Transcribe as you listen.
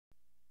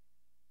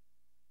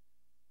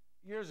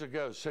Years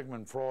ago,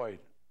 Sigmund Freud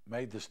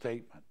made the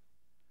statement,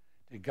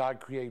 did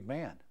God create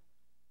man?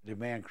 Did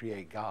man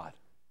create God?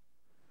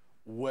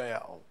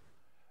 Well,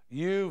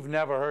 you've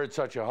never heard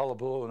such a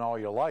hullabaloo in all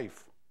your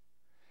life.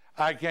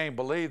 I can't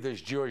believe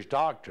this Jewish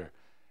doctor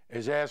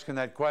is asking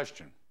that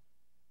question.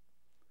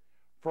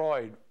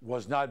 Freud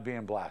was not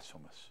being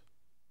blasphemous.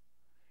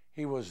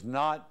 He was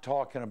not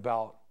talking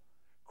about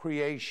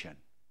creation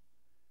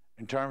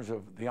in terms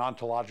of the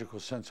ontological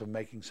sense of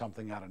making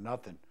something out of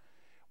nothing.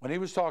 When he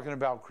was talking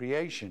about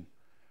creation,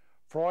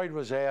 Freud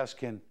was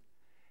asking,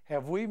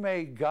 have we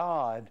made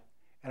God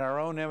in our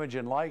own image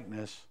and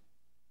likeness,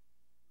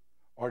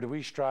 or do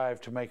we strive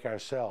to make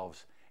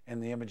ourselves in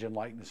the image and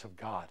likeness of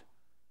God?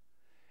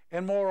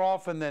 And more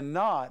often than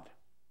not,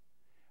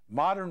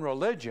 modern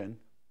religion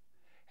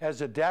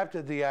has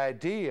adapted the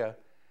idea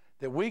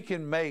that we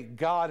can make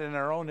God in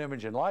our own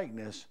image and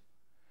likeness.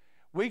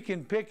 We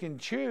can pick and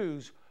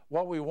choose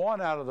what we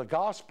want out of the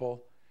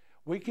gospel.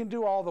 We can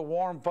do all the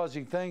warm,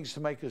 fuzzy things to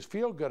make us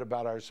feel good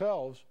about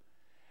ourselves,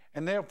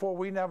 and therefore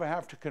we never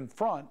have to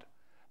confront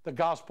the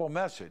gospel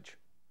message.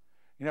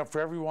 You know, for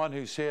everyone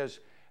who says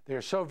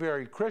they're so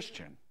very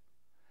Christian,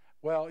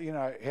 well, you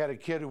know, I had a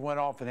kid who went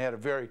off and had a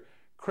very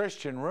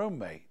Christian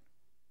roommate,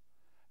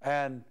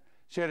 and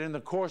said in the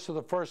course of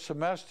the first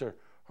semester,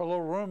 her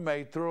little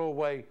roommate threw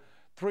away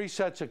 3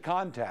 sets of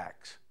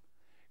contacts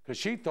because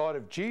she thought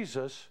if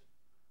Jesus,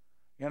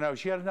 you know,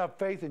 she had enough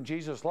faith in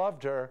Jesus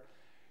loved her,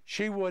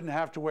 she wouldn't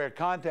have to wear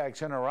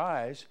contacts in her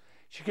eyes.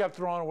 She kept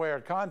throwing away her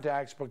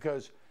contacts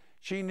because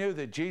she knew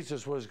that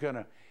Jesus was going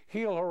to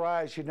heal her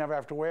eyes. She'd never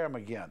have to wear them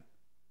again.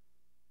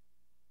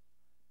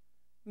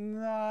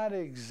 Not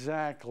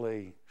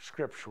exactly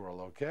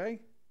scriptural,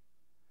 okay?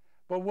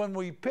 But when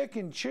we pick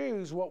and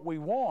choose what we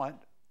want,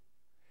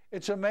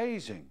 it's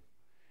amazing.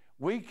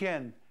 We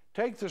can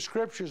take the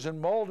scriptures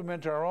and mold them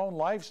into our own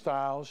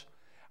lifestyles,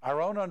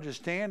 our own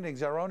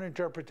understandings, our own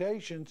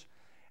interpretations,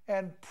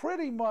 and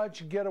pretty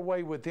much get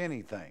away with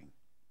anything.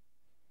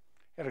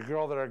 I had a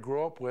girl that I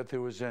grew up with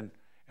who was in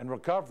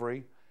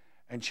recovery,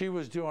 and she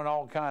was doing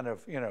all kind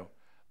of, you know,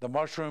 the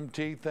mushroom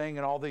tea thing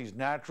and all these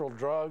natural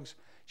drugs.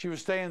 She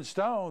was staying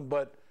stoned,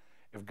 but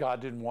if God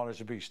didn't want us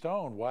to be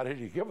stoned, why did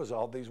he give us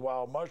all these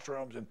wild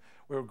mushrooms and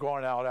we were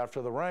going out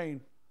after the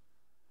rain?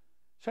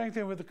 Same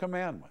thing with the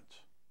commandments.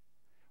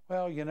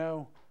 Well, you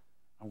know,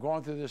 I'm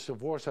going through this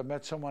divorce. I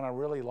met someone I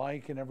really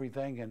like and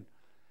everything, and,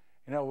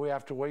 you know, we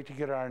have to wait to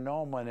get our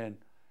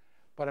annulment.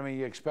 But, I mean,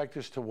 you expect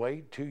us to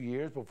wait 2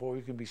 years before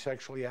we can be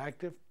sexually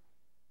active?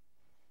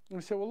 And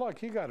we said, well,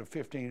 look, you got a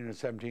 15 and a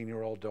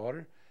 17-year-old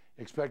daughter.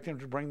 You expect them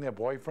to bring their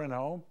boyfriend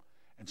home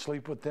and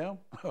sleep with them?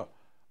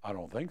 I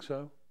don't think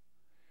so.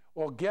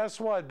 Well, guess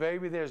what,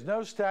 baby? There's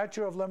no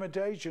statute of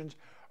limitations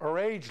or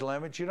age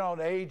limits. You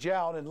don't age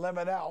out and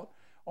limit out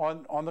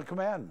on the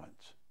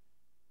commandments.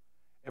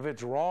 If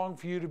it's wrong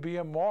for you to be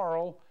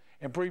immoral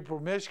and be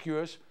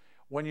promiscuous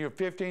when you're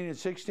 15 and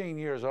 16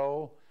 years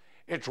old,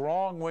 it's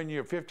wrong when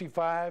you're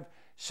 55,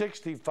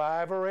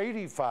 65, or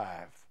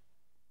 85.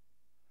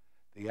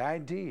 The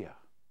idea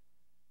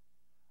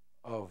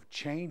of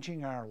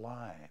changing our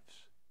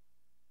lives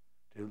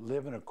to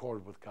live in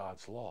accord with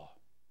God's law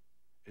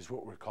is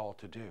what we're called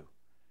to do.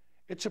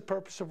 It's a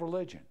purpose of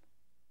religion.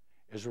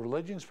 Is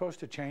religion supposed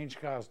to change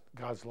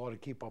God's law to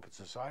keep up with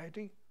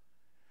society?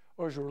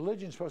 Or is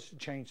religion supposed to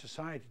change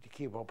society to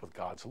keep up with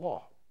God's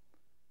law?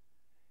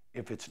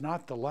 If it's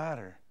not the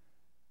latter,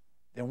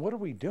 then what are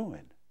we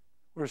doing?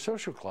 We're a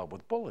social club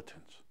with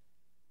bulletins.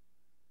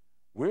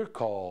 We're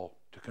called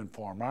to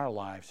conform our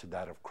lives to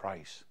that of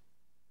Christ,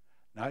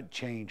 not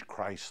change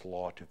Christ's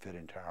law to fit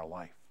into our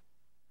life.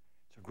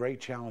 It's a great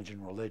challenge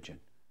in religion,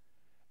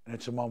 and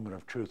it's a moment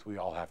of truth we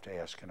all have to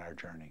ask in our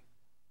journey.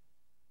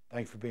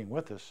 Thanks for being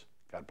with us.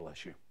 God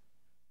bless you.